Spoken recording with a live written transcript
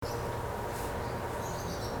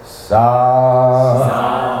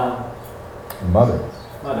Sa. Mother.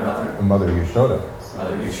 Mother Yashoda.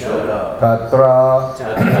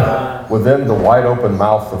 Tatra. Within the wide open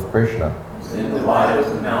mouth of Krishna.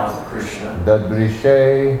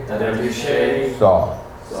 Dadrishe. Saw.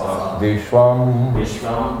 Vishwam.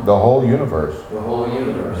 The whole universe.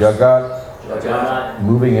 Jagat.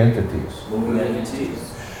 Moving entities.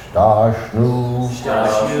 Dashnu.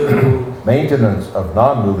 Maintenance of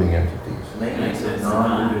non-moving entities.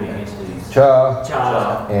 Cha.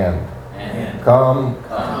 And. Kam.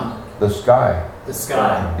 The sky.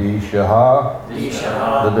 Dishaha.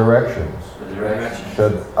 The directions.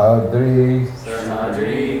 Shadadri.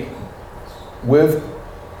 With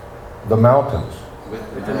the mountains.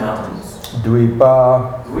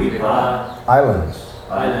 Dvipa. Islands.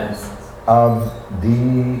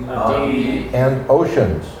 Abdi. And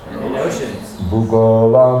oceans.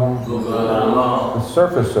 Bhugolam. The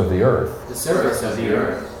surface of the earth.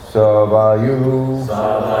 Savayu.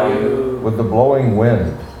 With the blowing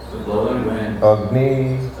wind.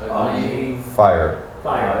 Agni. Fire.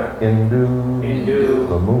 Indu.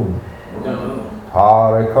 The moon.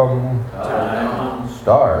 Tarakam.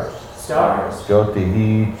 Stars.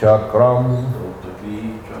 Jyotihi Chakram.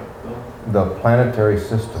 The planetary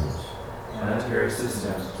systems.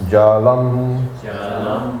 Jalam.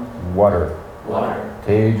 Water.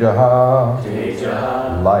 Tejaha.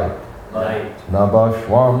 Light.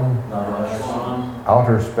 Nabashwam.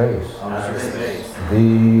 Outer space.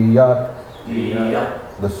 Diyat.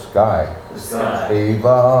 The sky.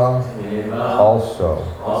 Eva. Also.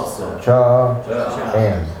 Cha.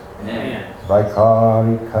 And.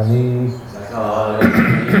 Vaikarikani.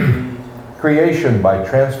 Creation by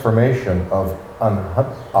transformation of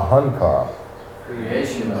ahankara.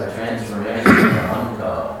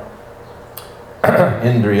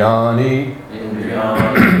 Indriyani.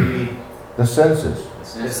 The senses.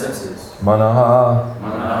 Manaha.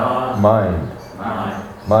 Mind.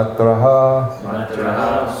 Matraha.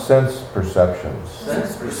 Sense perceptions.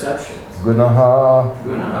 Gunaha.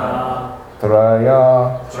 Traya.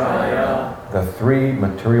 The three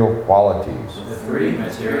material qualities.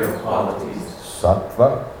 Sattva.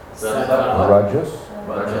 Rajas.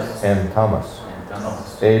 And tamas.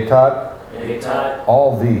 Etat.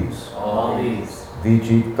 All these.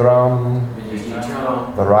 Vichitram.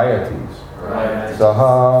 Varieties.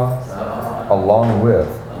 Saha. Along with.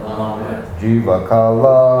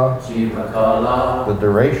 Jivakala. The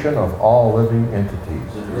duration of all living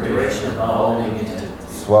entities.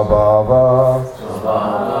 Swabhava.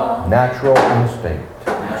 Natural instinct.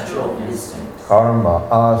 Karma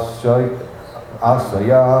asaya.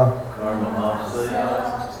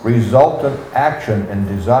 Resultant action and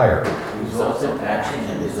desire.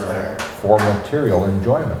 For material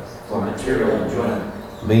enjoyment.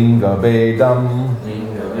 Linga Vedam.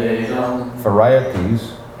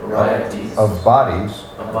 Varieties of bodies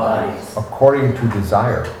according to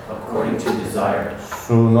desire.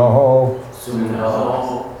 Suno.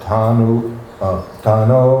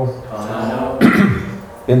 Tano.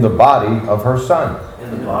 In the body of her son.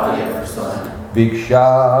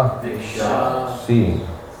 Viksha. Seeing.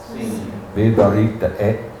 Vidarita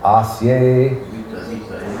asye.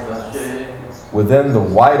 Within the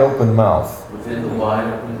wide open mouth.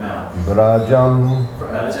 Brajam.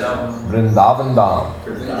 Vrindavandam.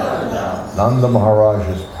 Nanda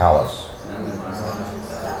Maharaj's palace.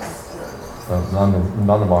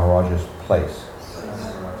 Nanda Maharaj's place.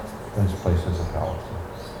 His place is a palace.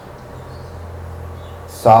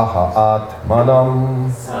 Saha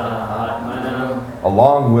Atmanam.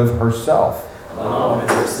 Along with herself.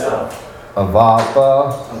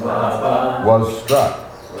 Avapa. Was struck.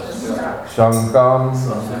 Shankam.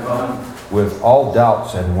 With all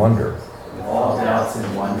doubts and wonder.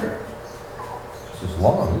 This is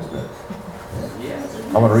long, isn't it?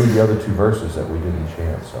 I'm going to read the other two verses that we didn't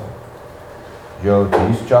chant. So,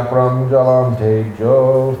 Jyotis Chakram Jalam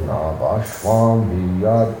Tejo Navashwam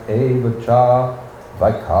Viyad Evacha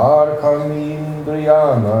Vaikar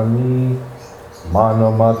Karmindriyanani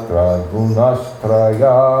Manamatra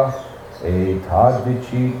Gunastraya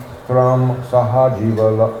Etadvichitram Sahajiva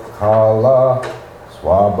Kala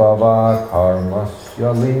Swabhava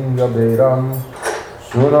Karmasya Linga Vedam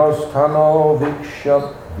Sunostano Viksha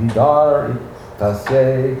Vidar Itase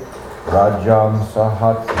Rajam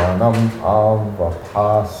Sahatmanam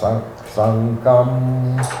Avapasankam.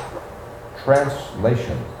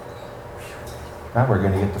 Translation. Now we're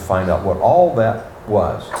going to get to find out what all that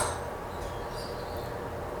was.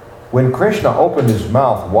 When Krishna opened his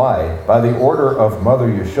mouth wide by the order of Mother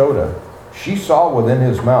Yashoda, she saw within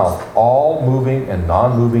his mouth all moving and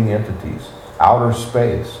non-moving entities, outer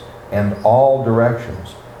space, and all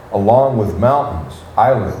directions. along with mountains,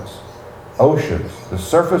 islands, oceans, the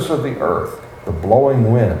surface of the earth, the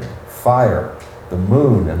blowing wind, fire, the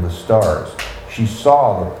moon and the stars. She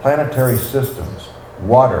saw the planetary systems,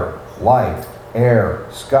 water, light, air,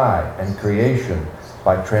 sky, and creation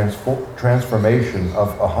by transformation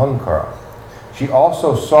of ahankara. She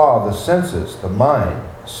also saw the senses, the mind,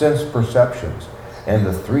 sense perceptions, and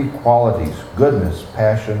the three qualities, goodness,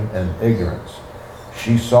 passion, and ignorance.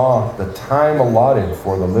 She saw the time allotted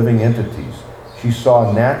for the living entities. She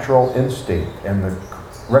saw natural instinct and the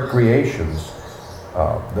recreations,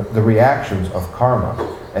 the reactions of karma.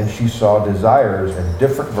 And she saw desires and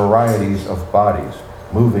different varieties of bodies,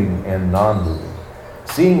 moving and non-moving.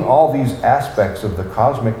 Seeing all these aspects of the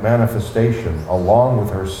cosmic manifestation along with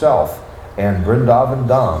herself and Vrindavan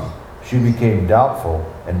Dham, she became doubtful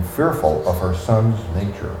and fearful of her son's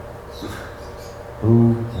nature.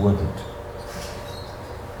 Who wouldn't?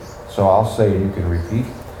 So I'll say, you can repeat.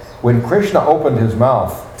 When Krishna opened his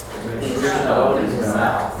mouth,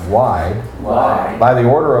 wide, by the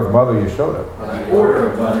order of Mother Yashoda,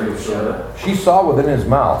 she saw within his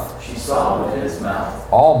mouth,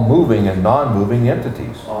 all moving and non-moving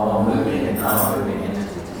entities,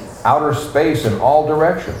 outer space in all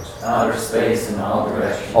directions,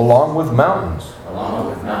 along with mountains,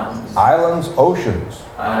 islands, oceans,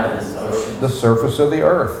 the surface of the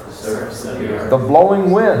earth, the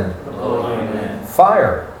blowing wind,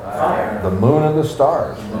 fire, the moon and the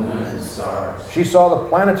stars. She saw the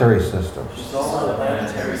planetary systems,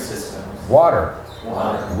 water,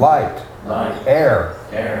 light, air,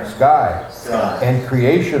 sky, and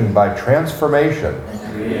creation by transformation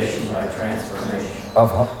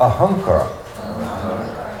of ahankara.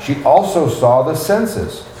 She also saw the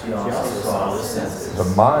senses, the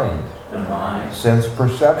mind, sense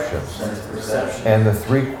perception, and the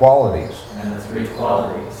three qualities,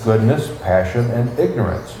 goodness, passion, and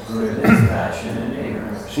ignorance.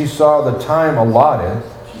 She saw the time allotted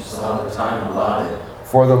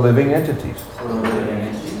for the living entities.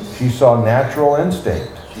 She saw natural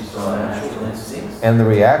instinct and the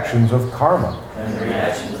reactions of karma.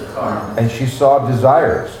 And she saw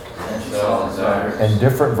desires and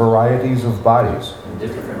different varieties of bodies,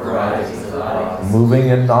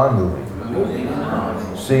 moving and non-moving.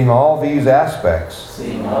 Seeing all these aspects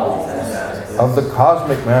of the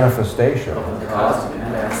cosmic manifestation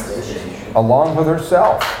along with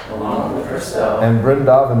herself and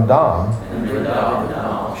Vrindavan Dham,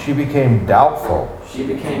 she became doubtful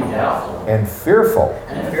and fearful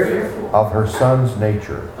of her son's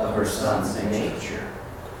nature.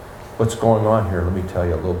 What's going on here? Let me tell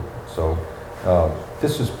you a little. So,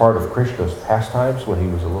 this is part of Krishna's pastimes when he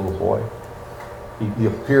was a little boy. He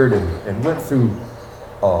appeared and went through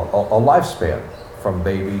a lifespan from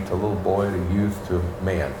baby to little boy to youth to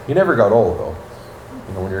man. He never got old, though.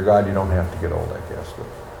 You know, when you're God, you don't have to get old, I guess. But,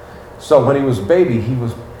 so when he was a baby, he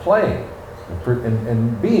was playing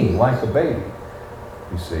and being like a baby.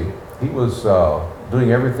 You see, he was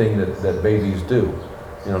doing everything that babies do.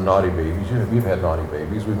 You know, naughty babies. We've had naughty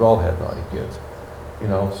babies. We've all had naughty kids. You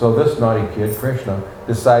know, so this naughty kid, Krishna,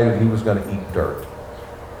 decided he was going to eat dirt.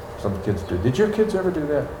 Some kids do. Did your kids ever do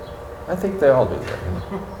that? I think they all do that. You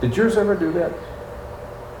know? Did yours ever do that?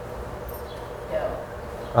 No.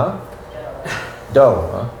 Huh? Dough,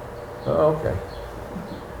 huh? Oh, okay.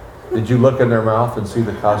 Did you look in their mouth and see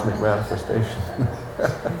the cosmic manifestation?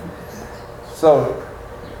 So,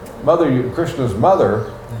 Krishna's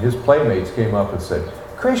mother, his playmates came up and said,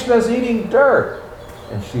 "Krishna's eating dirt."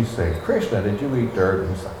 And she's saying, "Krishna, did you eat dirt?"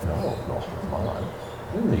 And he's like, No, come on.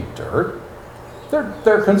 I didn't eat dirt.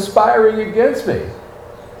 They're conspiring against me.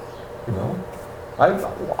 You know?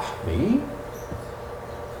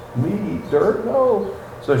 Me eat dirt? No.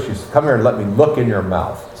 So she's, "Come here and let me look in your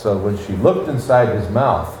mouth." So when she looked inside his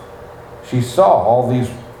mouth, she saw all these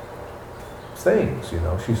things, you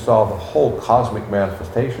know. She saw the whole cosmic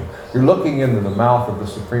manifestation. You're looking into the mouth of the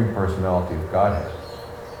Supreme Personality of Godhead.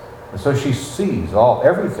 And so she sees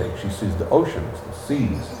everything. She sees the oceans, the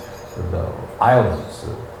seas, the islands,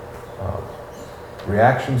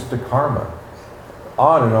 reactions to karma,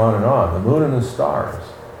 on and on and on, the moon and the stars,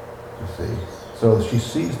 you see. So she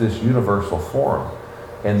sees this universal form,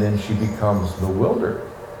 and then she becomes bewildered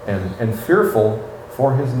and fearful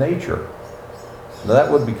for his nature. Now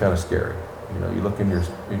that would be kind of scary. You know, you look in your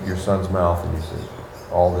son's mouth and you see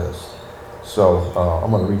all this. So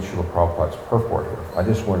I'm going to read Srila Prabhupada's purport here. I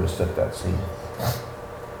just wanted to set that scene.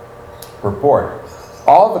 Purport.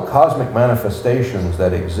 All the cosmic manifestations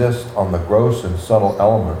that exist on the gross and subtle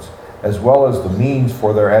elements, as well as the means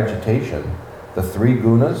for their agitation, the three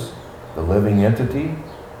gunas, the living entity,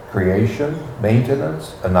 creation,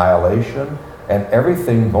 maintenance, annihilation, and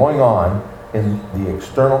everything going on in the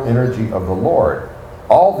external energy of the Lord.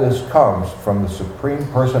 All this comes from the Supreme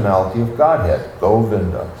Personality of Godhead,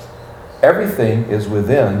 Govinda. Everything is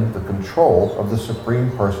within the control of the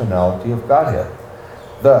Supreme Personality of Godhead.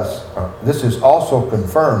 Thus, this is also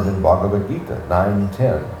confirmed in Bhagavad Gita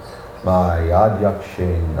 9:10.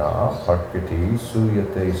 Mayadhyakshena prakriti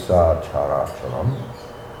suyate sa characharam.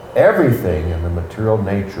 Everything in the material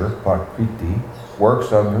nature, prakriti,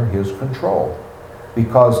 works under his control,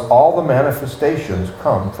 because all the manifestations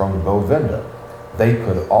come from Govinda. They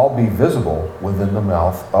could all be visible within the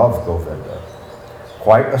mouth of Govinda.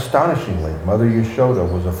 Quite astonishingly, Mother Yashoda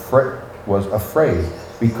was afraid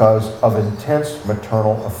because of intense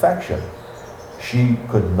maternal affection. She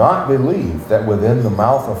could not believe that within the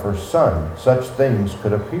mouth of her son such things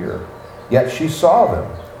could appear. Yet she saw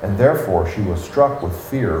them, and therefore she was struck with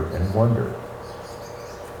fear and wonder.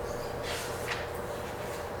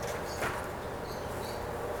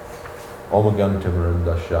 Om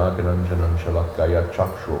Gantivrindasya Gananjanan Shalakaya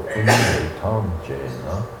Chakshu Unvetam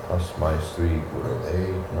Jena Tasmai Sri Gurave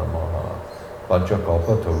Namaha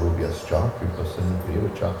Vajakalpa Tarubhyascha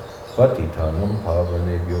Kripasindriyacha Patitanam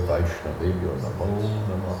Pavanebhyo Vaishnavebhyo Namo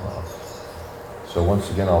Namaha. So once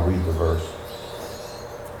again I'll read the verse.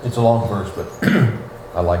 It's a long verse, but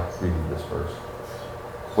I like reading this verse.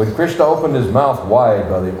 When Krishna opened his mouth wide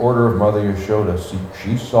by the order of Mother Yashoda,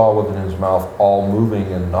 she saw within his mouth all moving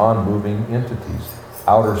and non-moving entities,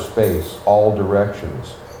 outer space, all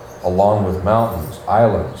directions, along with mountains,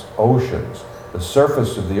 islands, oceans, the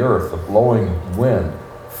surface of the earth, the blowing wind,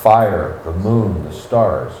 fire, the moon, the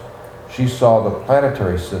stars. She saw the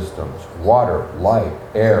planetary systems, water, light,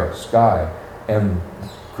 air, sky, and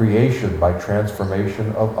creation by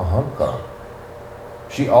transformation of ahankara.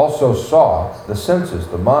 She also saw the senses,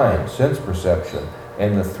 the mind, sense perception,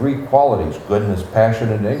 and the three qualities, goodness,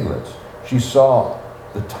 passion, and ignorance. She saw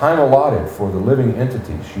the time allotted for the living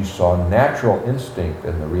entities. She saw natural instinct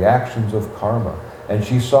and the reactions of karma. And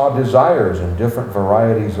she saw desires in different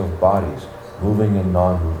varieties of bodies, moving and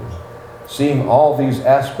non-moving. Seeing all these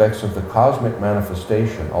aspects of the cosmic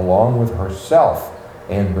manifestation, along with herself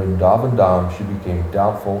and Vrindavan Dham, she became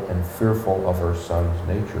doubtful and fearful of her son's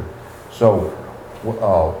nature. So,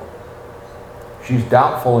 she's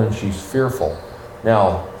doubtful and she's fearful.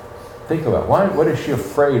 Now, think about it. What is she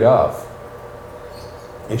afraid of?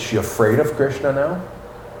 Is she afraid of Krishna now?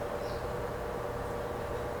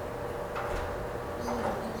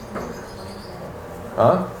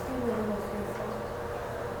 Huh?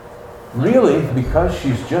 Really, because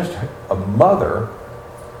she's just a mother,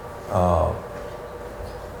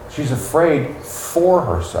 she's afraid for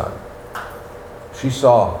her son. She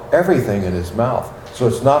saw everything in his mouth. So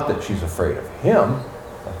it's not that she's afraid of him.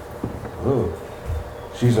 Ooh.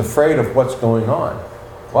 She's afraid of what's going on.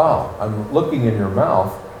 Wow, I'm looking in your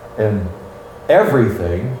mouth and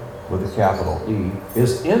everything, with a capital E,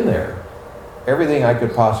 is in there. Everything I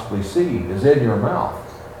could possibly see is in your mouth.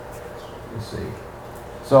 You see.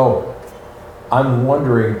 So I'm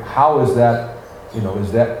wondering, how is that,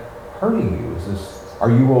 is that hurting you?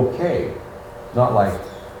 Are you okay? Not like,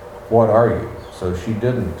 what are you? So she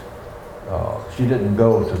didn't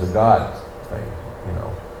go to the God thing,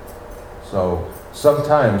 So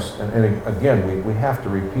sometimes, and again, we have to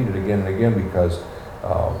repeat it again and again, because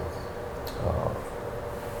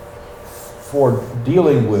for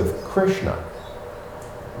dealing with Krishna,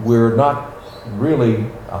 we're not really,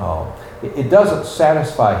 it doesn't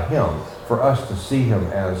satisfy him for us to see him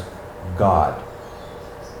as God,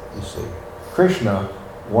 you see. Krishna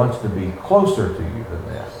wants to be closer to you than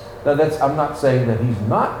that. Now I'm not saying that he's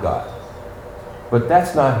not God, but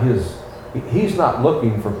that's not he's not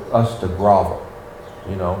looking for us to grovel,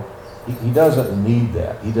 He doesn't need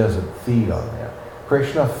that. He doesn't feed on that.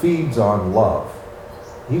 Krishna feeds on love.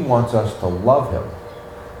 He wants us to love him.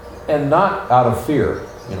 And not out of fear,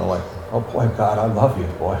 like, oh boy, God, I love you,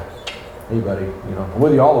 boy. Hey buddy, I'm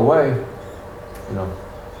with you all the way.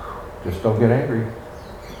 Just don't get angry.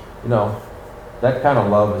 That kind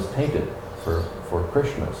of love is tainted for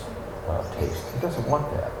Krishna's taste. He doesn't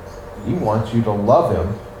want that. He wants you to love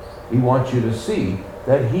him. He wants you to see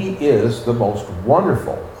that he is the most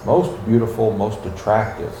wonderful, most beautiful, most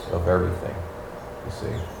attractive of everything. You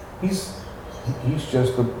see, he's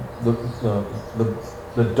just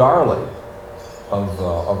the darling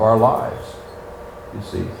of our lives. You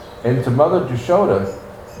see, and to Mother Yashoda,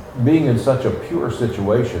 being in such a pure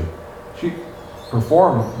situation, she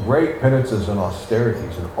performed great penances and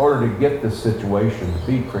austerities in order to get this situation to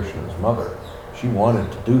be Krishna's mother. She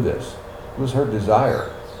wanted to do this. It was her desire,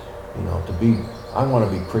 I want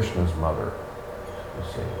to be Krishna's mother, you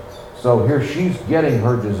see. So here she's getting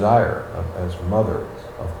her desire as mother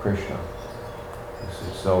of Krishna. You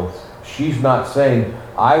see, so she's not saying,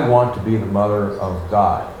 I want to be the mother of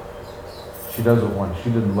God. She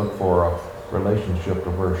didn't look for a relationship to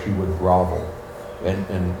where she would grovel and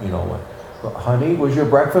honey, was your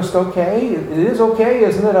breakfast okay? It is okay,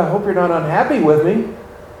 isn't it? I hope you're not unhappy with me.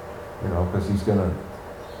 Because he's going to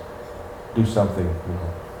do something,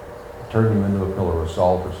 turn you into a pillar of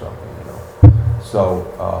salt or something,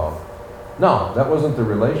 So, no, that wasn't the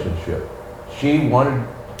relationship. She wanted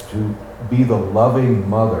to be the loving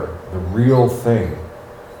mother, the real thing.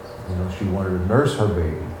 She wanted to nurse her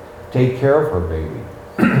baby, take care of her baby.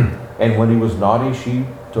 And when he was naughty, she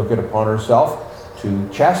took it upon herself to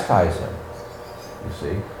chastise him. You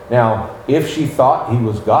see? Now, if she thought he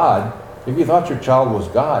was God, if you thought your child was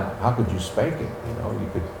God, how could you spank him? You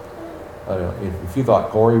could, if you thought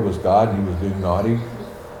Corey was God and he was being naughty,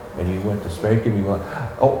 and you went to spank him, you went,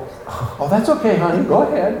 oh, that's okay, honey, go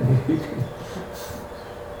ahead.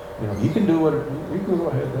 You can do it. You can go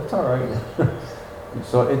ahead. That's all right.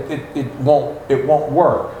 So it won't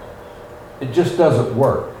work. It just doesn't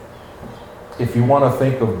work. If you want to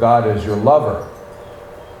think of God as your lover,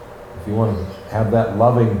 if you want to have that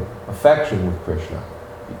loving affection with Krishna,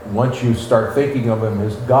 once you start thinking of him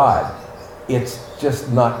as God, it's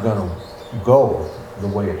just not going to go the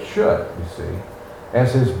way it should, you see.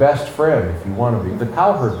 As his best friend, if you want to be. The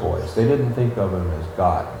cowherd boys, they didn't think of him as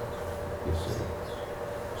God, you see.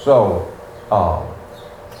 So,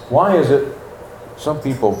 why is it, some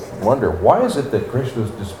people wonder, why is it that Krishna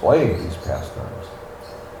is displaying these pastimes?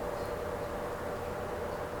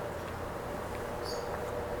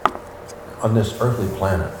 On this earthly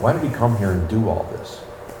planet, why did he come here and do all this?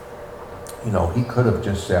 He could have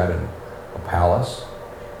just sat in a palace,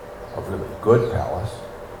 a really good palace,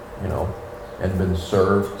 and been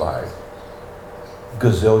served by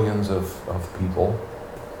gazillions of people.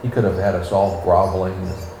 He could have had us all groveling,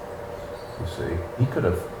 you see. He could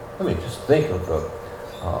have, just think of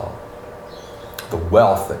the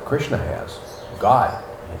wealth that Krishna has. God,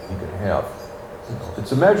 he could have,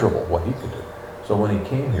 it's immeasurable what he could do. So when he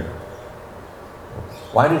came here,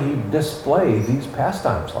 why did he display these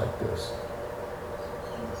pastimes like this?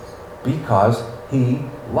 Because he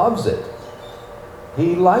loves it.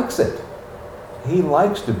 He likes it. He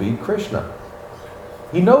likes to be Krishna.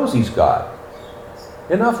 He knows he's God.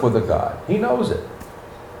 Enough with the God. He knows it.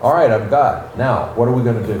 All right, I'm God. Now, what are we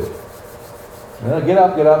going to do? Get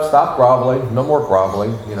up, stop groveling. No more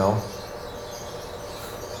groveling,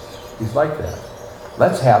 He's like that.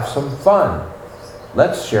 Let's have some fun.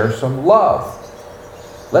 Let's share some love.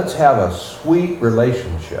 Let's have a sweet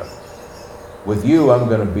relationship. With you, I'm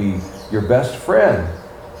going to be your best friend.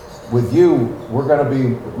 With you, we're going to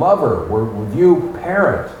be lover. With you,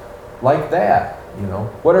 parent. Like that,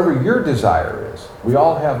 Whatever your desire is. We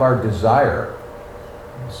all have our desire,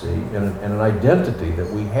 you see, and an identity that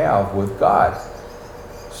we have with God.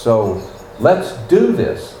 So let's do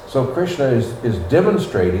this. So Krishna is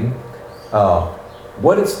demonstrating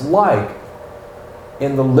what it's like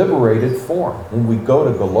in the liberated form. When we go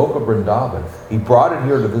to Goloka Vrindavan, he brought it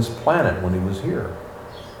here to this planet when he was here.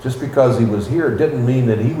 Just because he was here didn't mean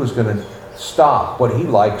that he was going to stop what he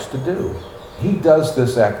likes to do. He does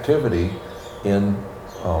this activity in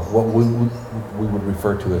what we would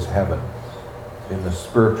refer to as heaven, in the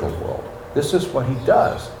spiritual world. This is what he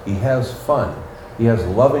does. He has fun. He has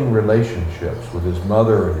loving relationships with his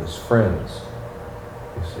mother and his friends.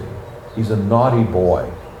 You see, he's a naughty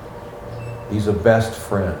boy. He's a best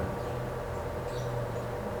friend.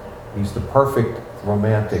 He's the perfect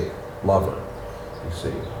romantic lover, you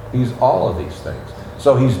see. He's all of these things.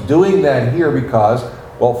 So he's doing that here because,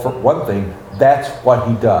 well, for one thing, that's what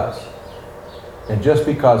he does. And just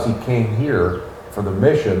because he came here for the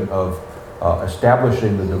mission of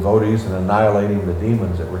establishing the devotees and annihilating the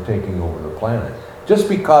demons that were taking over the planet, just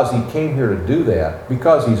because he came here to do that,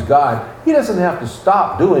 because he's God, he doesn't have to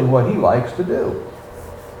stop doing what he likes to do.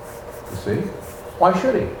 You see? Why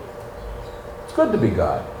should he? It's good to be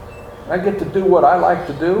God. I get to do what I like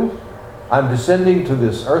to do. I'm descending to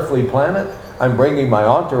this earthly planet. I'm bringing my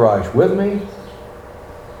entourage with me.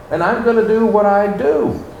 And I'm going to do what I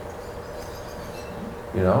do.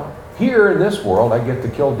 Here in this world, I get to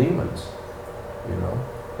kill demons.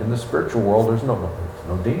 In the spiritual world, there's no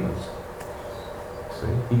demons.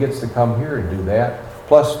 See? He gets to come here and do that.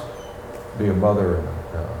 Plus, be a mother and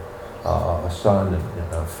a son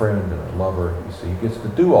and a friend and a lover. You see, he gets to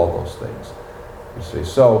do all those things. You see,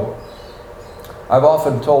 so I've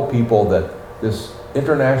often told people that this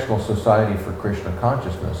International Society for Krishna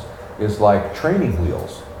Consciousness is like training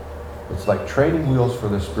wheels. It's like training wheels for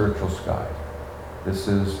the spiritual sky. This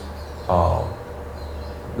is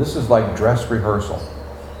This is like dress rehearsal.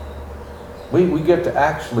 We get to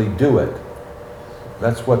actually do it.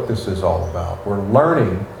 That's what this is all about. We're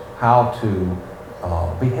learning how to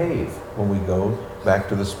behave when we go back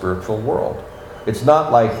to the spiritual world. It's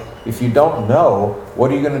not like, if you don't know,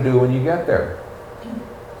 what are you going to do when you get there?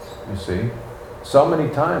 You see? So many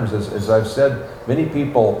times, as I've said, many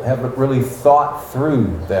people haven't really thought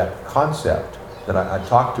through that concept that I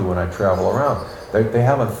talk to when I travel around. They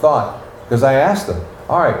haven't thought, because I ask them,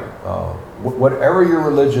 all right, whatever your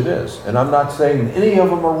religion is, and I'm not saying any of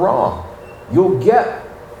them are wrong, you'll get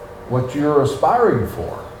what you're aspiring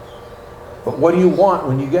for. But what do you want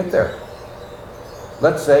when you get there?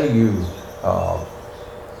 Let's say you, God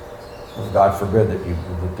forbid that you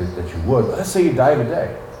would, but let's say you die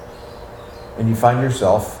today, and you find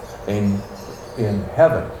yourself in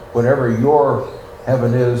heaven, whatever your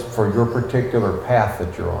heaven is for your particular path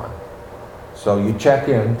that you're on. So you check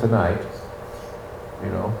in tonight,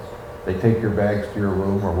 they take your bags to your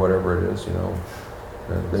room or whatever it is, and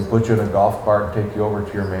they put you in a golf cart and take you over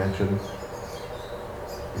to your mansion,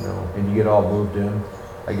 and you get all moved in.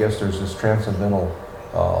 I guess there's this transcendental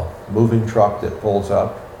moving truck that pulls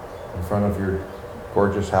up in front of your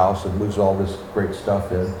gorgeous house and moves all this great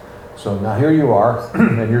stuff in. So now here you are,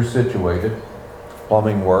 and you're situated.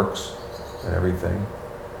 Plumbing works and everything.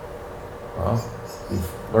 Well,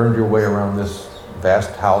 you've learned your way around this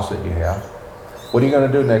vast house that you have. What are you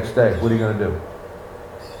going to do next day? What are you going to do?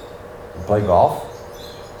 You play golf?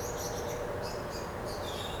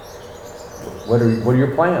 What are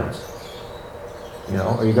your plans?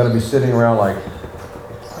 Are you going to be sitting around like,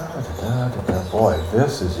 boy,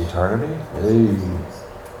 this is eternity? Hey.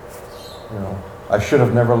 I should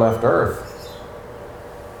have never left Earth.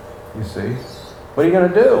 You see? What are you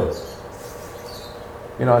going to do?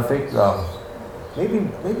 I think maybe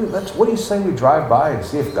let's, what do you say we drive by and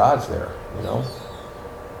see if God's there,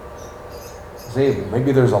 See,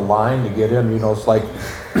 maybe there's a line to get in, it's like,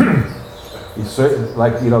 go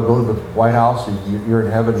to the White House, you're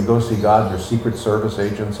in heaven, you go see God, and there's Secret Service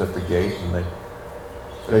agents at the gate, and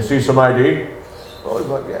they see some ID? Oh, he's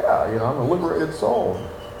like, yeah, I'm a liberated soul.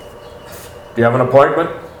 Do you have an appointment?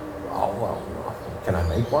 Oh, well, can I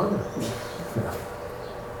make one?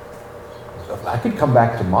 I could come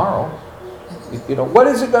back tomorrow. What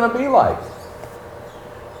is it going to be like?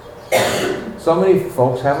 So many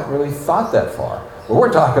folks haven't really thought that far. But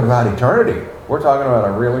we're talking about eternity. We're talking about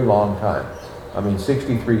a really long time.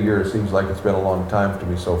 63 years seems like it's been a long time to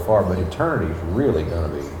me so far, but eternity is really going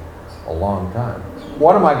to be a long time.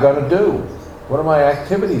 What am I going to do? What are my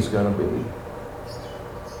activities going to be?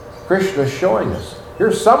 Krishna is showing us.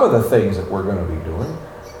 Here's some of the things that we're going to be doing.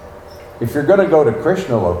 If you're going to go to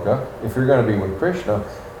Krishna Loka, if you're going to be with Krishna,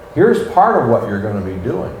 here's part of what you're going to be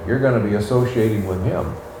doing. You're going to be associating with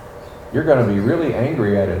him. You're going to be really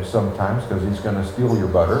angry at him sometimes because he's going to steal your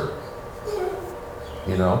butter.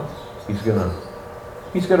 He's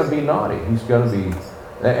going to be naughty. He's going to be,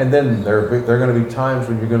 and then there are going to be times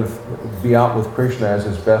when you're going to be out with Krishna as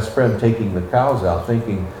his best friend, taking the cows out,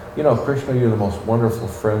 thinking, Krishna, you're the most wonderful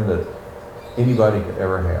friend that anybody could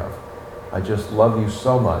ever have. I just love you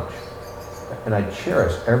so much, and I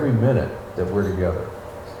cherish every minute that we're together.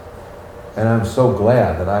 And I'm so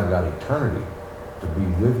glad that I've got eternity to be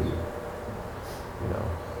with you.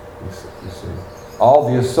 You see, all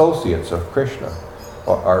the associates of Krishna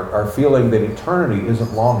are feeling that eternity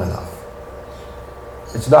isn't long enough.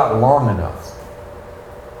 It's not long enough.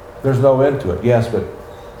 There's no end to it. Yes, but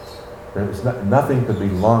nothing could be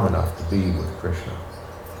long enough to be with Krishna.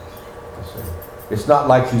 You see, it's not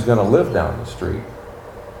like he's going to live down the street.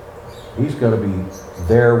 He's going to be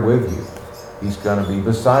there with you. He's going to be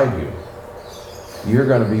beside you. You're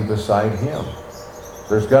going to be beside him.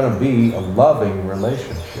 There's going to be a loving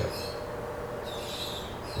relationship.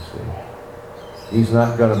 You see, he's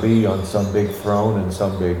not going to be on some big throne in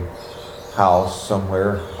some big house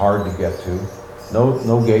somewhere hard to get to.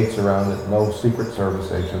 No gates around it. No Secret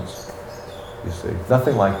Service agents. You see,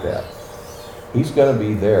 nothing like that. He's going to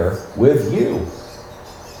be there with you.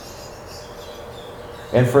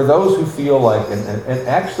 And for those who feel like, and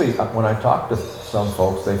actually when I talk to some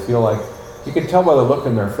folks, they feel like, you can tell by the look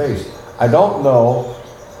in their face, I don't know,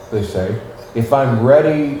 they say, if I'm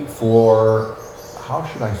ready for, how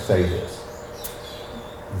should I say this?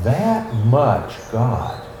 That much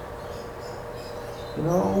God.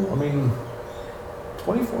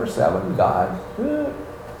 24/7 God.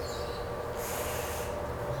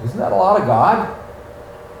 Isn't that a lot of God?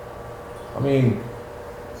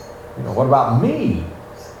 What about me?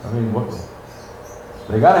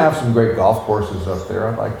 They got to have some great golf courses up there.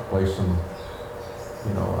 I'd like to play some,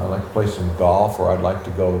 I'd like to play some golf, or I'd like to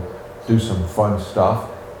go do some fun stuff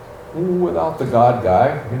without the God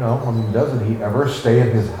guy. You know, I mean, doesn't he ever stay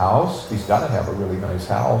in his house? He's got to have a really nice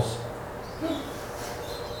house.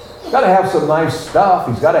 He's got to have some nice stuff.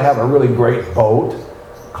 He's got to have a really great boat,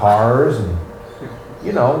 cars, and,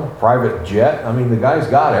 you know, private jet. I mean, the guy's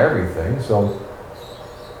got everything. So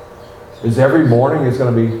is every morning it's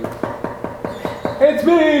going to be, it's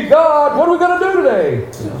me, God, what are we going to do today?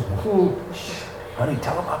 You know, honey,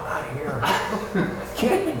 tell him I'm not here.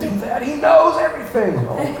 Can't you do that? He knows everything.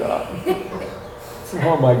 Oh, God.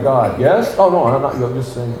 Oh, my God. Yes? Oh, no, I'm not. I'm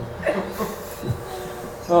just saying.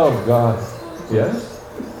 Oh, God. Yes?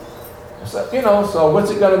 So, you know, so what's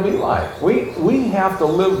it going to be like? We have to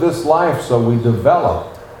live this life so we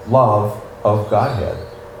develop love of Godhead.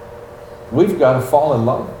 We've got to fall in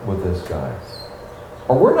love with this guy.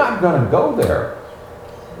 Or we're not going to go there.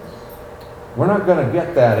 We're not going to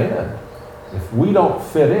get that in. If we don't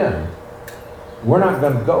fit in, we're not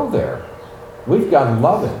going to go there. We've got to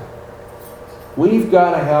love him. We've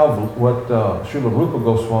got to have what Srila Rupa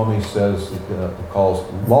Goswami says, calls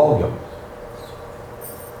lalyam.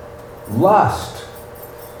 Lust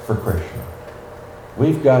for Krishna.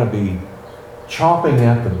 We've got to be chomping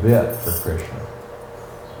at the bit for Krishna.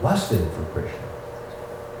 Lusting for Krishna.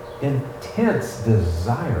 Intense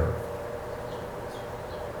desire.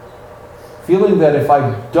 Feeling that if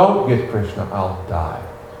I don't get Krishna, I'll die.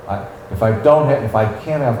 If I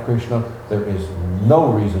can't have Krishna, there is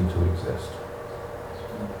no reason to exist.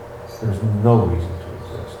 There's no reason to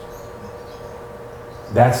exist.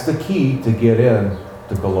 That's the key to get in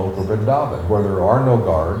to Goloka Vrindavan, where there are no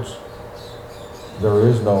guards, there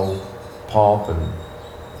is no pomp, and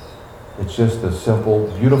it's just a simple,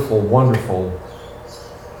 beautiful, wonderful,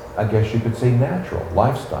 I guess you could say natural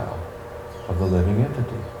lifestyle of the living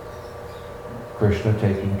entity. Krishna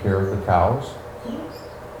taking care of the cows,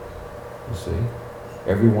 you see.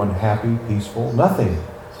 Everyone happy, peaceful, nothing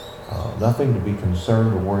to be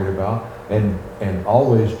concerned or worried about, and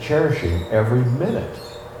always cherishing every minute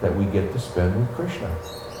that we get to spend with Krishna,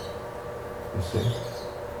 you see.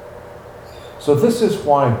 So this is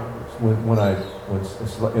why when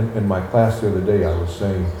in my class the other day I was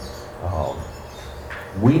saying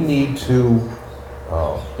we need to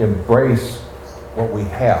embrace what we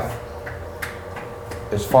have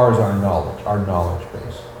as far as our knowledge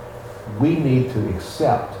base. We need to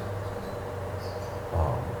accept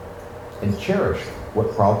and cherish what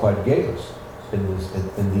Prabhupada gave us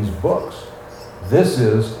in these books. This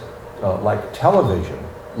is like television,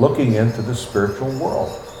 looking into the spiritual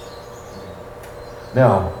world.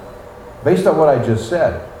 Now, based on what I just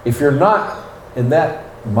said, if you're not in that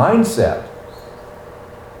mindset,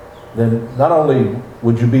 then not only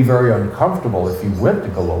would you be very uncomfortable if you went to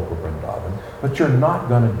Goloka Vrindavan, but you're not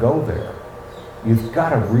going to go there. You've got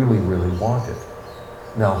to really, really want it.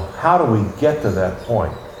 Now, how do we get to that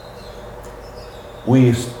point?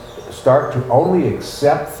 We start to only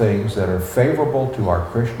accept things that are favorable to our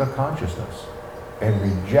Krishna consciousness and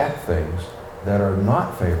reject things that are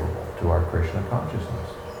not favorable to our Krishna consciousness.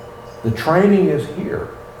 The training is here.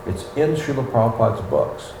 It's in Srila Prabhupada's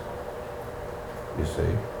books. You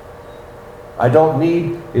see? I don't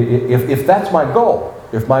need, if that's my goal,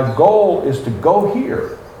 if my goal is to go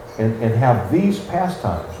here and have these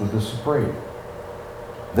pastimes with the Supreme,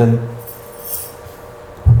 then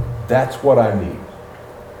that's what I need.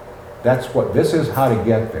 This is how to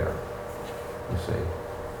get there, you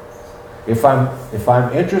see. If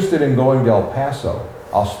I'm interested in going to El Paso,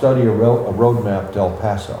 I'll study a roadmap to El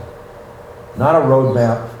Paso, not a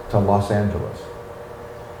roadmap to Los Angeles,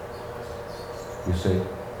 you see,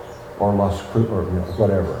 or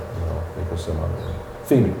whatever, think of some other name.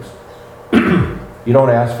 Phoenix. You don't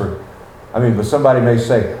ask for, but somebody may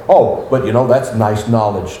say, oh, but that's nice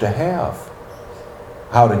knowledge to have,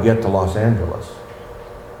 how to get to Los Angeles.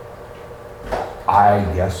 I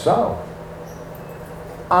guess so.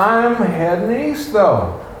 I'm heading east,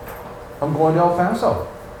 though. I'm going to El Paso.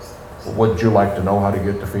 Well, would you like to know how to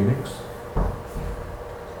get to Phoenix?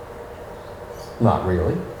 Not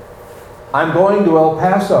really. I'm going to El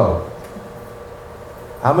Paso.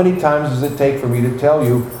 How many times does it take for me to tell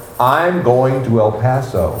you, I'm going to El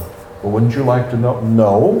Paso? Well, wouldn't you like to know?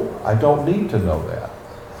 No, I don't need to know that.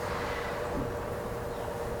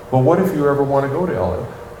 But what if you ever want to go to LA?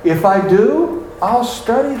 If I do, I'll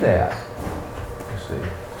study that. You see.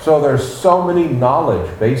 So there's so many knowledge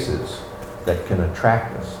bases that can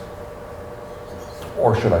attract us,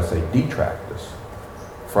 or should I say detract us,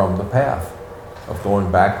 from the path of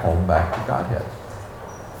going back home, back to Godhead.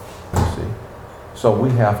 You see. So we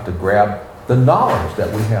have to grab the knowledge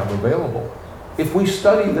that we have available. If we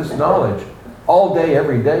study this knowledge all day,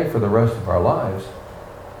 every day for the rest of our lives,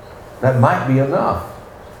 That might be enough.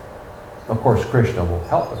 Of course, Krishna will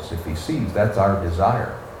help us if he sees that's our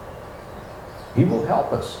desire. He will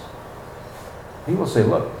help us. He will say,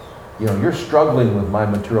 look, you're struggling with my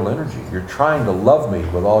material energy. You're trying to love me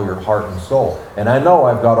with all your heart and soul. And I know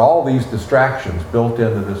I've got all these distractions built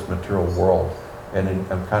into this material world. And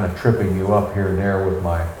I'm kind of tripping you up here and there with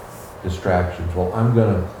my distractions. Well,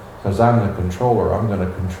 because I'm the controller, I'm going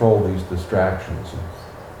to control these distractions and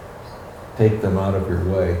take them out of your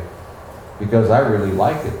way. Because I really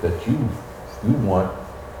like it that you want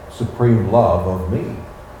supreme love of me.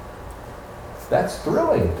 That's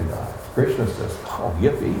thrilling to God. Krishna says, oh,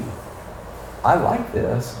 yippee. I like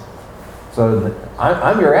this. So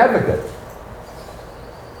I'm your advocate.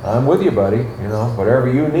 I'm with you, buddy.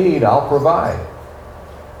 Whatever you need, I'll provide.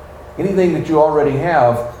 Anything that you already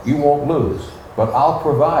have, you won't lose. But I'll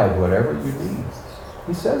provide whatever you need.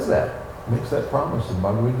 He says that. He makes that promise in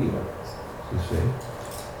Bhagavad Gita. You see?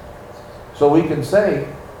 So we can say,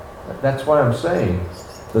 that's why I'm saying,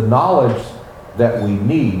 the knowledge that we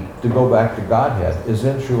need to go back to Godhead is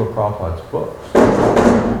in Srila Prabhupada's books.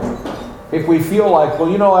 If we feel like,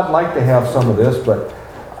 I'd like to have some of this, but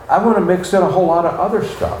I want to mix in a whole lot of other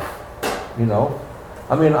stuff,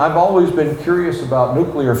 I've always been curious about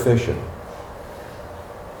nuclear fission.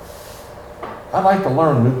 I'd like to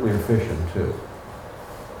learn nuclear fission too.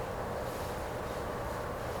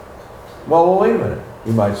 Well, wait a minute,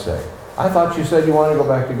 you might say. I thought you said you wanted to go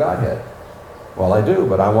back to Godhead. Well, I do,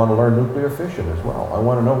 but I want to learn nuclear fission as well. I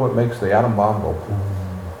want to know what makes the atom bomb go boom,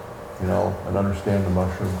 and understand the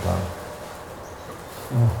mushroom cloud.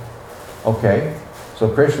 Okay, so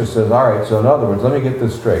Krishna says, all right, so in other words, let me get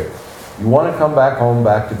this straight. You want to come back home,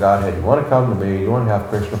 back to Godhead. You want to come to me. You want to have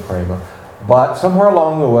Krishna Prema. But somewhere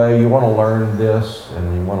along the way, you want to learn this,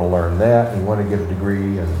 and you want to learn that, and you want to get a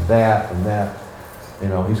degree, and that, and that.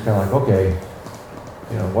 He's kind of like, okay,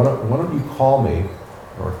 why don't you call me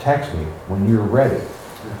or text me when you're ready.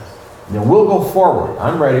 We'll go forward.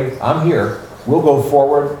 I'm ready. I'm here. We'll go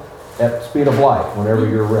forward at speed of light whenever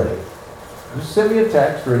you're ready. Just send me a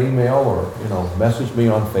text or an email or, message me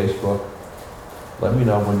on Facebook. Let me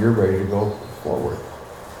know when you're ready to go forward.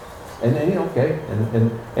 And then, okay.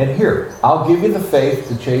 And here, I'll give you the faith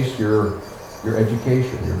to chase your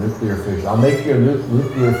education, your nuclear fission. I'll make you a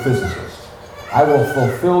nuclear physicist. I will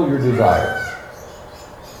fulfill your desires.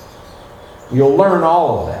 You'll learn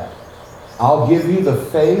all of that. I'll give you the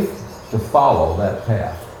faith to follow that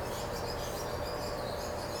path.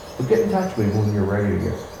 But get in touch with me when you're ready to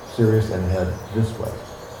get serious and head this way.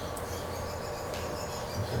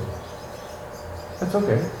 That's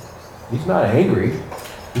okay. He's not angry.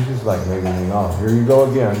 He's just like, maybe, here you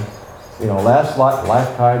go again. Last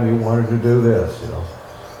lifetime you wanted to do this,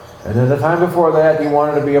 And then the time before that, you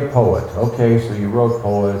wanted to be a poet. Okay, so you wrote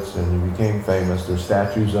poets and you became famous. There's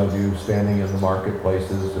statues of you standing in the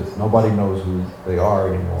marketplaces that nobody knows who they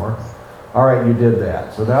are anymore. All right, you did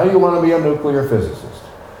that. So now you want to be a nuclear physicist.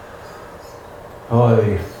 Oh,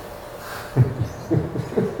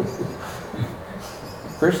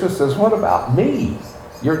 Krishna says, what about me?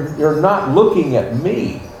 You're not looking at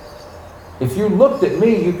me. If you looked at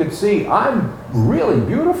me, you could see I'm really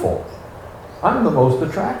beautiful. I'm the most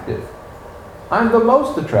attractive. I'm the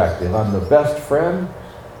most attractive. I'm the best friend.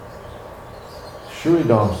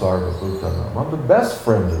 Shuridam Sarva Bhutanam. I'm the best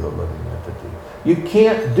friend of the living entity. You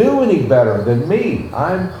can't do any better than me.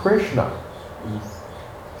 I'm Krishna.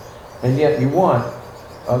 And yet you want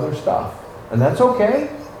other stuff. And that's okay.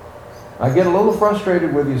 I get a little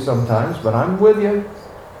frustrated with you sometimes, but I'm with you.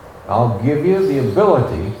 I'll give you the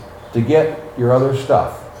ability to get your other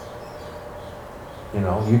stuff.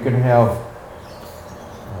 You can have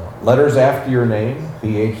letters after your name,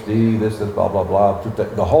 PhD, this, blah, blah, blah,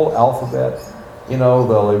 the whole alphabet.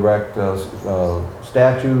 They'll erect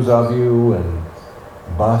statues of you and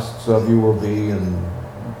busts of you will be and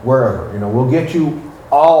wherever. We'll get you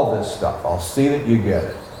all this stuff. I'll see that you get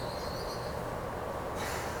it.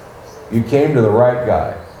 You came to the right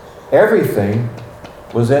guy. Everything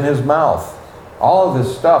was in his mouth. All of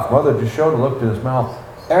this stuff, Mother Jashoda looked in his mouth.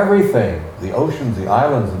 Everything, the oceans, the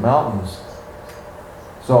islands, the mountains.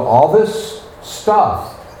 So all this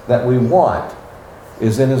stuff that we want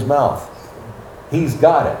is in his mouth. He's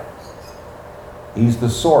got it. He's the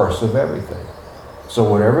source of everything. So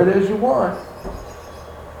whatever it is you want,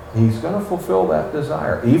 he's going to fulfill that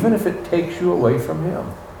desire, even if it takes you away from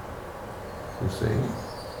him. You see?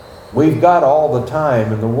 We've got all the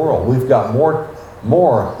time in the world. We've got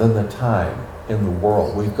more than the time in the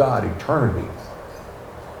world. We've got eternity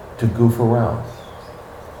to goof around.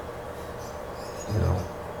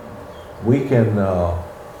 We can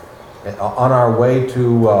on our way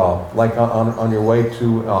to, like on your way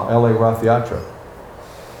to LA Rath Yatra,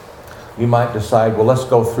 you might decide, well, let's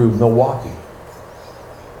go through Milwaukee.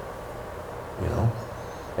 You know?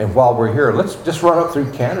 And while we're here, let's just run up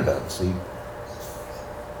through Canada and see.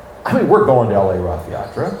 I mean, we're going to LA Rath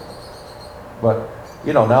Yatra, but,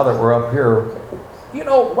 you know, now that we're up here, you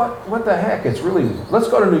know, what the heck? It's really, let's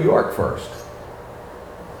go to New York first.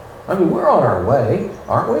 I mean, we're on our way,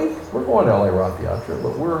 aren't we? We're going to LA Rath Yatra,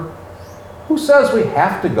 but who says we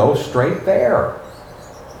have to go straight there?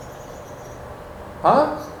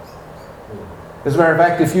 Huh? As a matter of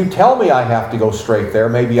fact, if you tell me I have to go straight there,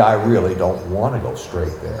 maybe I really don't want to go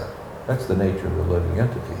straight there. That's the nature of the living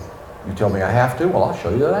entity. You tell me I have to, well, I'll show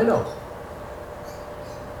you that I don't.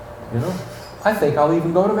 You know? I think I'll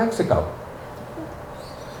even go to Mexico.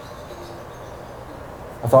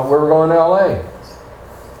 I thought we were going to LA.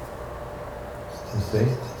 You see?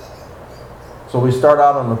 So we start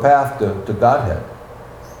out on the path to Godhead.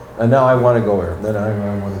 And now I want to go here. Then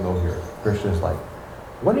I want to go here. Krishna's like,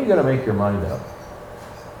 when are you going to make your mind up?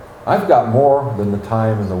 I've got more than the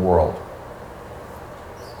time in the world.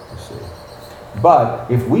 You see.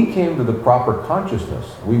 But if we came to the proper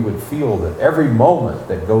consciousness, we would feel that every moment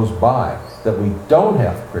that goes by that we don't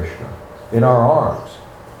have Krishna in our arms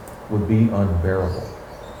would be unbearable.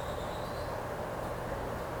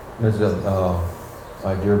 There's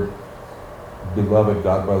my dear beloved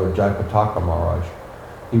godbrother Jayapataka Maharaj,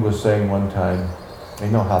 he was saying one time, I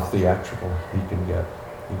know how theatrical he can get.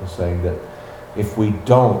 He was saying that if we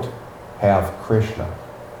don't have Krishna,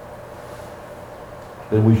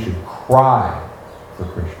 then we should cry for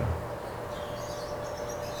Krishna.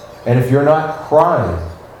 And if you're not crying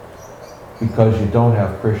because you don't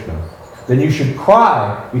have Krishna, then you should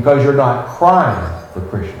cry because you're not crying for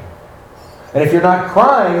Krishna. And if you're not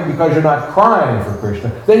crying because you're not crying for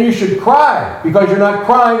Krishna, then you should cry because you're not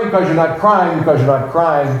crying, because you're not crying, because you're not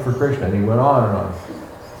crying for Krishna. And he went on and on.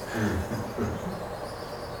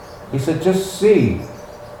 He said, just see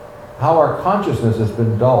how our consciousness has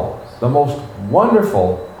been dulled. The most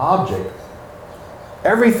wonderful object,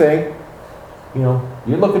 everything, you know,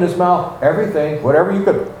 you look in his mouth, everything, whatever you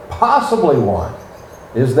could possibly want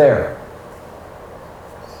is there.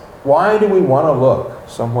 Why do we want to look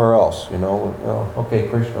somewhere else? You know, okay,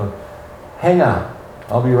 Krishna, hang on.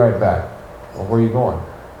 I'll be right back. Well, where are you going?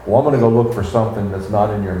 Well, I'm going to go look for something that's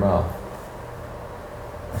not in your mouth.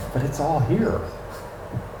 But it's all here.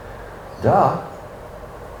 Duh.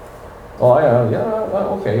 Oh, yeah,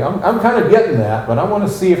 okay. I'm kind of getting that, but I want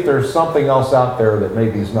to see if there's something else out there that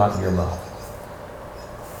maybe is not in your mouth.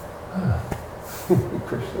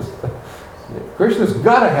 Krishna's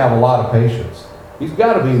got to have a lot of patience. He's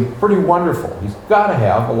got to be pretty wonderful. He's got to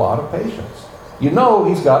have a lot of patience. You know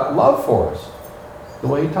he's got love for us, the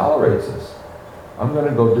way he tolerates us. I'm going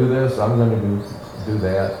to go do this. I'm going to do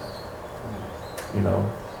that. You know,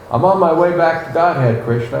 I'm on my way back to Godhead,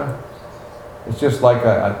 Krishna. It's just like,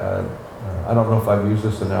 I don't know if I've used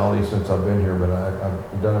this analogy since I've been here, but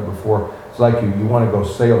I've done it before. It's like you want to go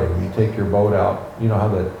sailing. You take your boat out. You know how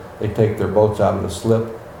they take their boats out of the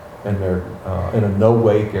slip, and they're in a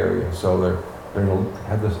no-wake area. So they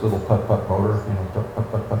have this little putt-putt motor, you know,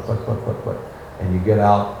 putt-putt, and you get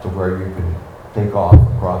out to where you can take off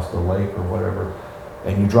across the lake or whatever,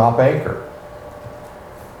 and you drop anchor.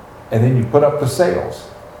 And then you put up the sails.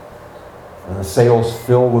 And the sails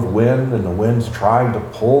fill with wind, and the wind's trying to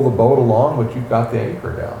pull the boat along, but you've got the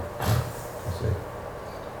anchor down. You see?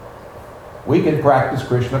 We can practice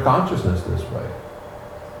Krishna consciousness this way.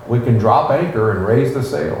 We can drop anchor and raise the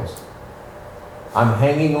sails. I'm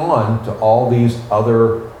hanging on to all these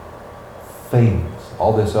other things,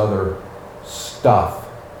 all this other stuff.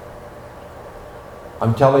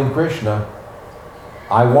 I'm telling Krishna,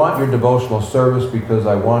 I want your devotional service because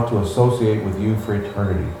I want to associate with you for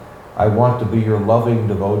eternity. I want to be your loving,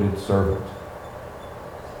 devoted servant.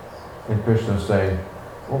 And Krishna's saying,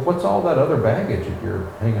 well, what's all that other baggage that you're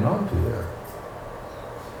hanging on to there?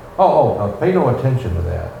 Pay no attention to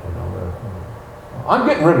that. You know, I'm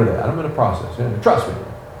getting rid of that. I'm in a process. Trust me.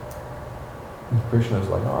 And Krishna's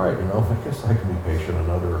like, all right, you know, I guess I can be patient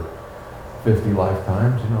another 50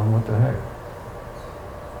 lifetimes. You know, what the heck?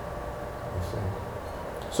 You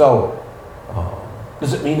see? So,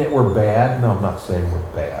 does it mean that we're bad? No, I'm not saying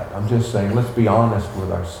we're bad. I'm just saying let's be honest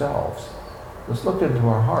with ourselves. Let's look into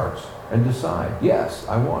our hearts and decide, yes,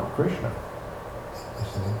 I want Krishna.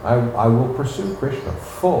 I will pursue Krishna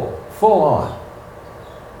full on.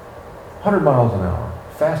 100 miles an hour,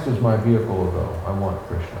 fast as my vehicle will go. I want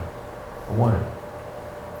Krishna. I want him.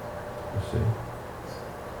 You see?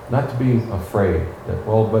 Not to be afraid that,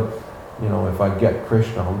 well, but You know, if I get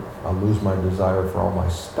Krishna, I'll lose my desire for all my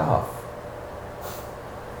stuff.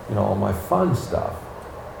 You know, all my fun stuff.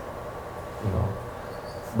 You know.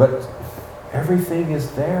 But everything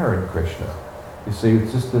is there in Krishna. You see,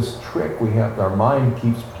 it's just this trick we have, our mind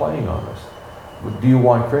keeps playing on us. Do you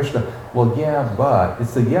want Krishna? Well, yeah, but.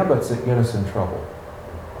 It's the yeah buts that get us in trouble.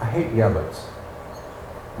 I hate yeah buts.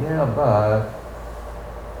 Yeah, but.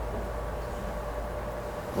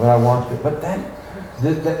 What I want to, but any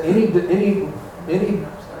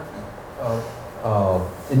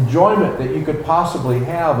enjoyment that you could possibly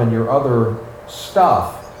have in your other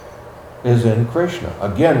stuff is in Krishna.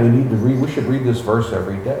 Again, we should read this verse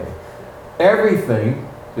every day. Everything,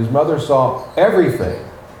 his mother saw everything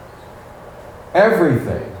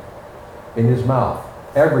in his mouth.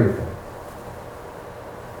 Everything.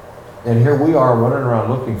 And here we are running around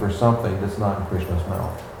looking for something that's not in Krishna's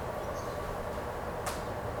mouth.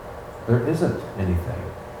 There isn't anything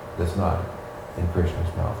that's not in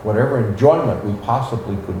Krishna's mouth. Whatever enjoyment we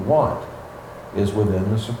possibly could want is within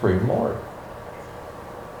the Supreme Lord.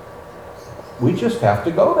 We just have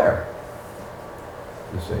to go there.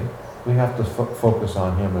 You see? We have to focus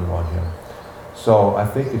on Him and want Him. So I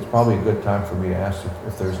think it's probably a good time for me to ask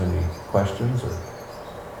if there's any questions. Or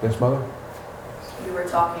yes, Mother? You were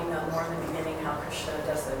talking more in the beginning how Krishna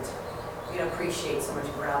doesn't, appreciate so much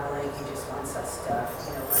groveling. He just wants us to,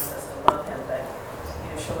 wants us to love Him. But,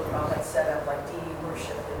 Srila Prabhupada set up like deity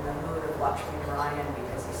worship in the mood of Lakshmi Narayan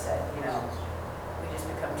because he said, we just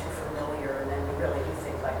become too familiar and then we really do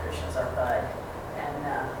think like Krishna's our bud. And,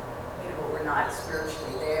 but we're not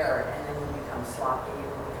spiritually there, and then we become sloppy, we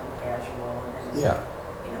become casual, and then,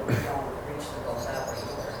 we don't reach the goal that way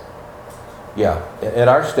either. Yeah, at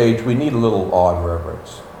our stage, we need a little awe and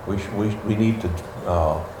reverence. We need to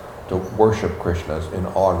worship Krishna in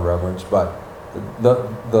awe and reverence, but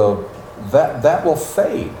that will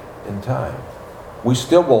fade in time. We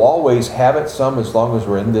still will always have it some as long as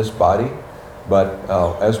we're in this body, but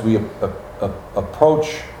as we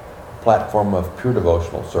approach a platform of pure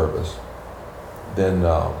devotional service, then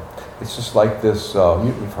it's just like this.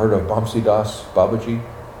 You've heard of Bamsidas Babaji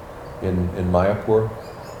in Mayapur.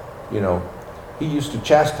 He used to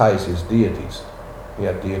chastise his deities. He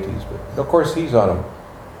had deities, but of course he's on a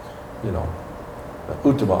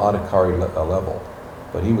Uttama Adhikari level.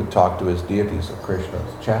 But he would talk to his deities of Krishna,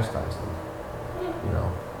 chastise them,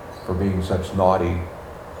 for being such naughty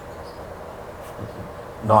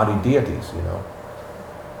deities,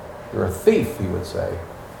 You're a thief, he would say.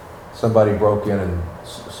 Somebody broke in and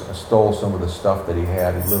stole some of the stuff that he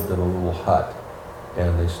had. He lived in a little hut,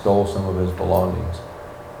 and they stole some of his belongings.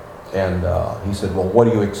 And he said, well, what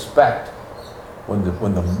do you expect?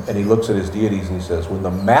 And he looks at his deities and he says, when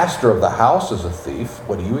the master of the house is a thief,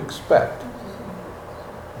 what do you expect?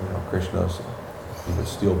 Krishna, he would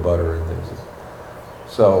steal butter and things.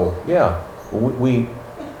 So,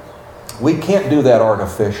 we can't do that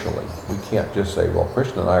artificially. We can't just say, well,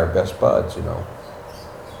 Krishna and I are best buds,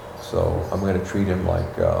 So I'm going to treat him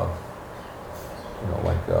like, the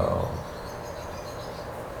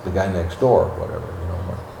guy next door, whatever,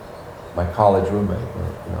 my college roommate,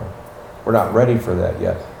 We're not ready for that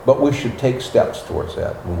yet, but we should take steps towards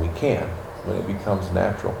that when we can, when it becomes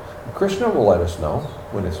natural. And Krishna will let us know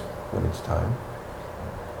when it's time.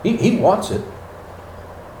 He wants it,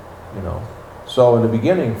 So in the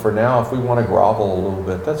beginning, for now, if we want to grovel a little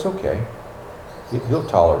bit, that's okay. He'll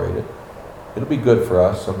tolerate it. It'll be good for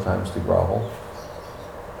us sometimes to grovel,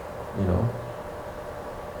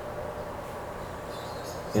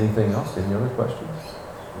 Anything else? Any other questions?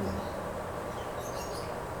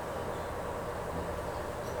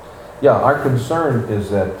 Yeah, our concern is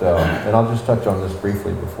that, and I'll just touch on this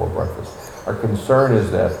briefly before breakfast. Our concern is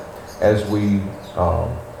that as we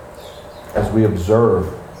observe,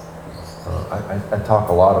 I talk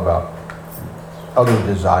a lot about other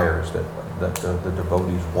desires that the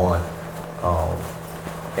devotees want,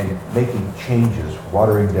 and making changes,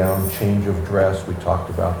 watering down, change of dress. We talked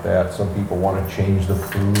about that. Some people want to change the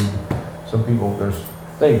food. Some people, there's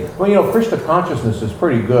things. Well, Krishna consciousness is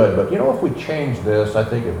pretty good, but if we change this, I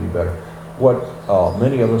think it'd be better. What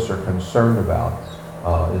many of us are concerned about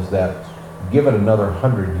is that give it another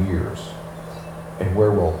 100 years, and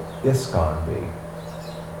where will ISKCON be?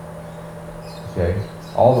 Okay?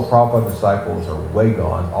 All the Prabhupada disciples are way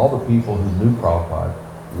gone. All the people who knew Prabhupada,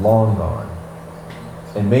 long gone.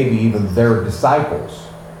 And maybe even their disciples,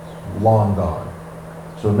 long gone.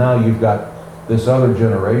 So now you've got this other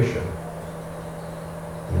generation,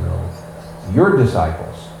 your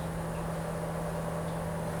disciples.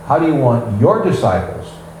 How do you want your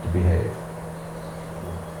disciples to behave?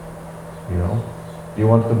 Do you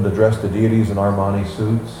want them to dress the deities in Armani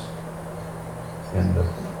suits? and to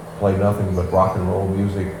play nothing but rock and roll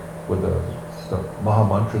music with the Maha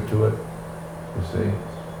Mantra to it, you see.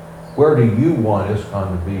 Where do you want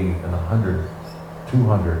ISKCON to be in 100,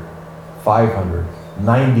 200, 500,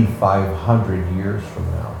 9,500 years from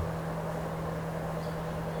now?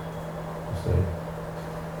 You see.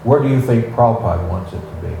 Where do you think Prabhupada wants it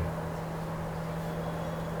to be?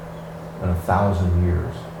 In 1,000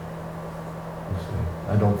 years. You see.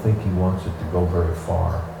 I don't think he wants it to go very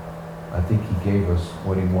far. I think he gave us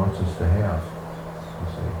what he wants us to have. You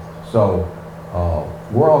see. So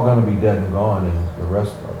we're all going to be dead and gone, and the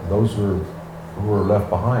rest of those who are left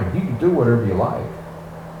behind, you can do whatever you like,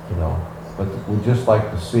 you know. But we just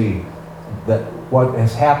like to see that what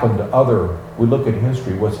has happened to other. We look at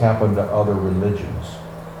history, what's happened to other religions.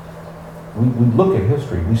 We look at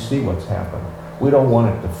history, we see what's happened. We don't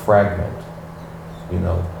want it to fragment, you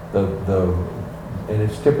know. And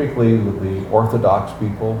it's typically the Orthodox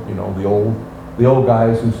people, you know, the old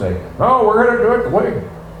guys who say, no, we're going to do it the way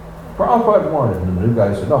Prabhupada wanted. And the new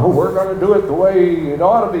guys say, no, we're going to do it the way it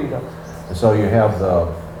ought to be done. And so you have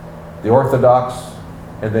the Orthodox,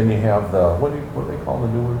 and then you have the, what do they call the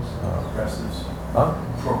new ones? Progressives. Huh?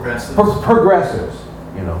 Progressives. Progressives,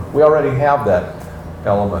 you know. We already have that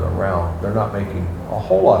element around. They're not making a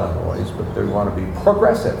whole lot of noise, but they want to be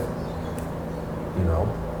progressive, you know.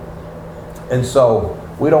 And so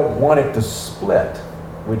we don't want it to split.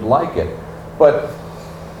 We'd like it, but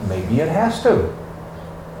maybe it has to,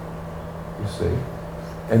 you see.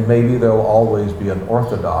 And maybe there'll always be an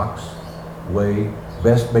orthodox way,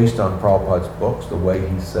 based on Prabhupada's books, the way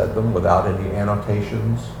he said them, without any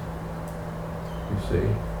annotations, you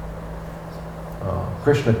see.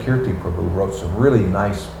 Krishna Kirti Prabhu wrote some really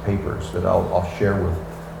nice papers that I'll share with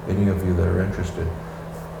any of you that are interested.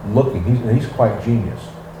 He's quite genius.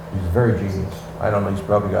 He's very genius. I don't know, he's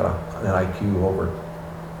probably got an IQ over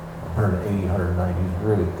 180, 190. He's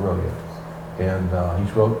really brilliant. And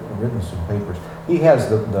he's written some papers. He has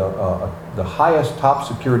the highest top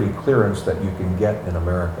security clearance that you can get in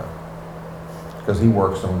America, because he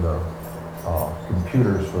works on the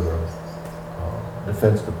computers for the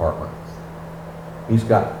Defense Department. He's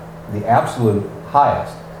got the absolute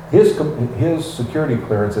highest. His security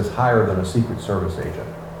clearance is higher than a Secret Service agent,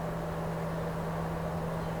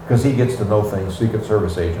 because he gets to know things Secret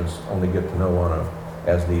Service agents only get to know on a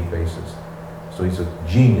as-need basis. So he's a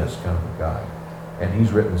genius kind of a guy. And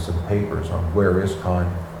he's written some papers on where ISKCON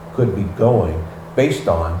could be going based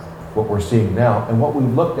on what we're seeing now and what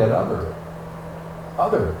we've looked at other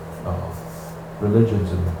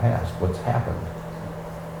religions in the past, what's happened.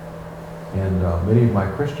 And many of my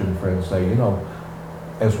Christian friends say, you know,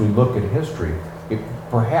 as we look at history,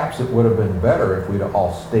 perhaps it would have been better if we'd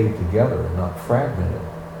all stayed together and not fragmented.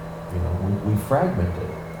 You know, we fragmented.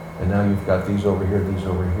 And now you've got these over here, these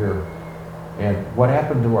over here. And what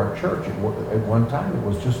happened to our church? At one time, it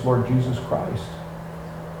was just Lord Jesus Christ.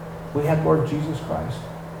 We had Lord Jesus Christ.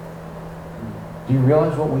 Do you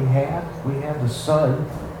realize what we had? We had the Son.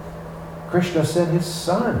 Krishna sent his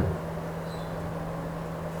Son.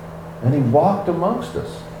 And he walked amongst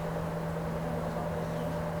us.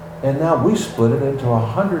 And now we split it into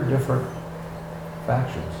 100 different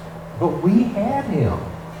factions. But we had him.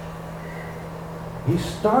 He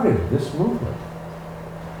started this movement.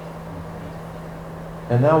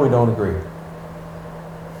 And now we don't agree.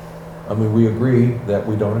 I mean, we agree that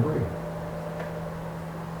we don't agree.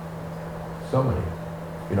 So many.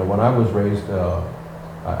 You know, when I was raised,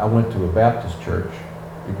 I went to a Baptist church.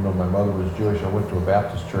 Even though my mother was Jewish, I went to a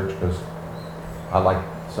Baptist church because I liked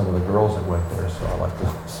some of the girls that went there, so I liked to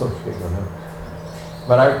associate with them.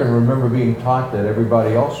 But I can remember being taught that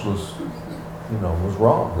everybody else was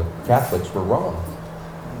wrong. The Catholics were wrong.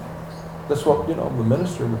 That's what, the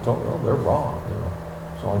minister would tell me, oh, they're wrong,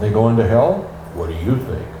 So are they going to hell? What do you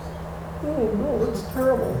think? Oh, no, that's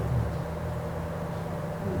terrible.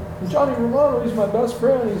 Johnny Romano, he's my best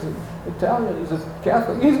friend. He's Italian. He's a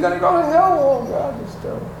Catholic. He's going to go to hell. Oh, God, it's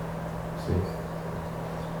terrible. See?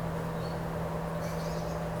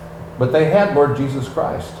 But they had Lord Jesus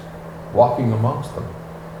Christ walking amongst them.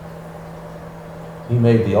 He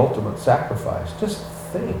made the ultimate sacrifice. Just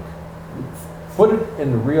think. Put it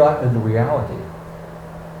into reality.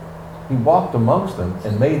 He walked amongst them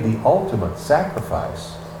and made the ultimate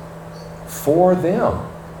sacrifice for them.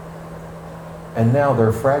 And now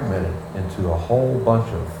they're fragmented into a whole bunch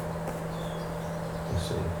of, you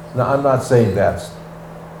see. Now, I'm not saying that's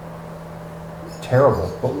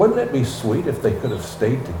terrible, but wouldn't it be sweet if they could have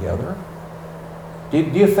stayed together? Do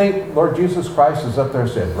you think Lord Jesus Christ is up there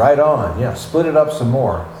saying, right on, yeah, split it up some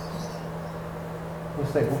more? You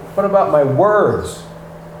think, well, what about my words,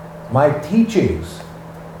 my teachings?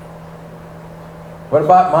 What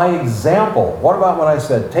about my example? What about when I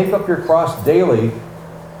said, take up your cross daily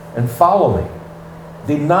and follow me?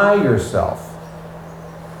 Deny yourself.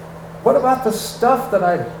 What about the stuff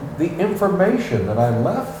the information that I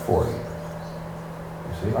left for you?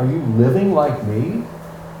 You see, are you living like me?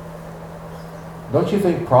 Don't you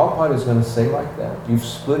think Prabhupada is going to say like that? You've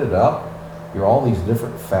split it up. You're all these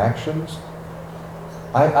different factions.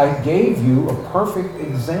 I gave you a perfect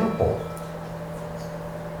example.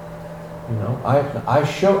 You know,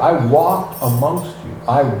 I walked amongst you.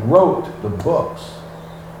 I wrote the books.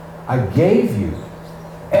 I gave you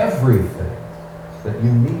everything that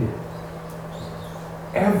you needed.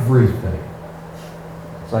 Everything.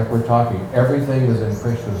 It's like we're talking, everything is in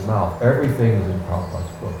Krishna's mouth. Everything is in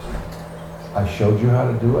Prabhupada's books. I showed you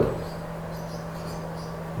how to do it.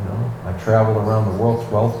 You know, I traveled around the world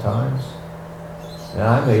 12 times. And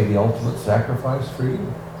I made the ultimate sacrifice for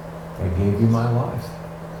you. I gave you my life.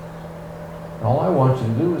 All I want you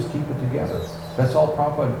to do is keep it together. That's all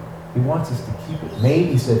Prabhupada, he wants us to keep it.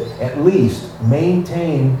 He said, at least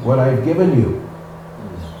maintain what I've given you.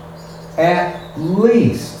 At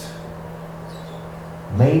least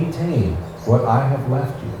maintain what I have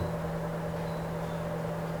left you.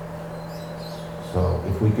 So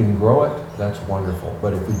if we can grow it, that's wonderful.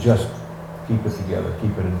 But if we just keep it together,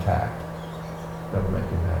 keep it intact, that'll make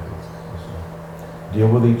him happy. So deal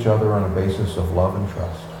with each other on a basis of love and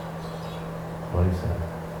trust. What he said.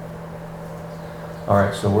 All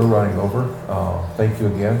right, so we're running over. Thank you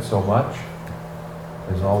again so much.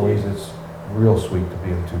 As always, it's real sweet to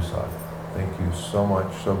be in Tucson. Thank you so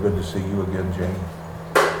much. So good to see you again, Jane.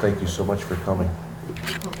 Thank you so much for coming.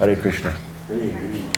 Hare Krishna.